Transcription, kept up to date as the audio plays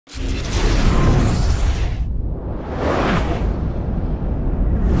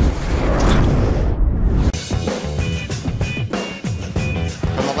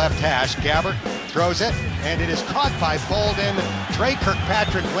Tash. Gabbert throws it, and it is caught by Bolden. Trey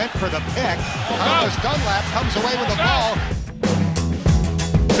Kirkpatrick went for the pick. Carlos Dunlap comes away with the ball.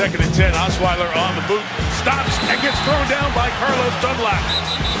 2nd and 10, Osweiler on the boot, stops and gets thrown down by Carlos Dunlap.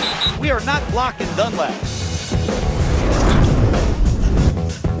 We are not blocking Dunlap.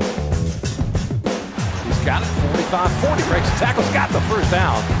 He's got it, 45-40, breaks the tackles, got the first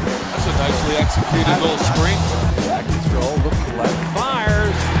down. That's a nicely executed little screen. Back control, looking left,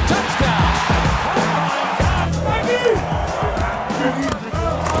 fires, touchdown!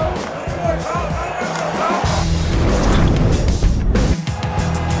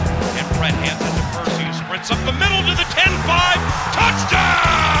 And Brett hands it to Percy, who sprints up the middle to the 10-5,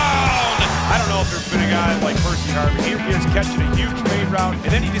 touchdown! I don't know if there's been a guy like Percy Harvin. Here he is catching a huge fade route,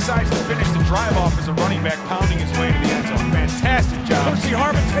 and then he decides to finish the drive off as a running back, pounding his way to the end zone. Fantastic job. Percy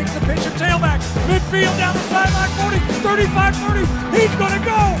Harvin takes the pitch and tailback. Midfield down the sideline, 40, 35-30. He's going to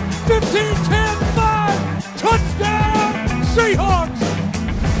go. 15-10-5. Touchdown, Seahawks.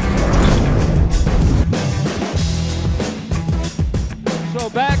 So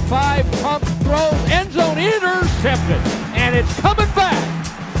back 5, pump, throws, end zone, intercepted. And it's coming back.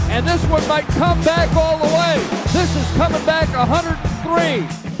 And this one might come back all the way. This is coming back 103.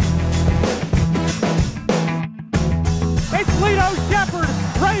 It's Lito Shepherd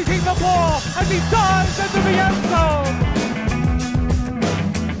raising the ball as he dives into the end zone.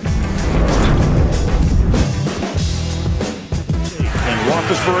 And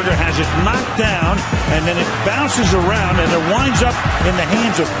Roethlisberger has it knocked down, and then it bounces around, and it winds up in the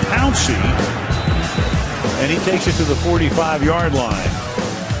hands of Pouncey. And he takes it to the 45-yard line.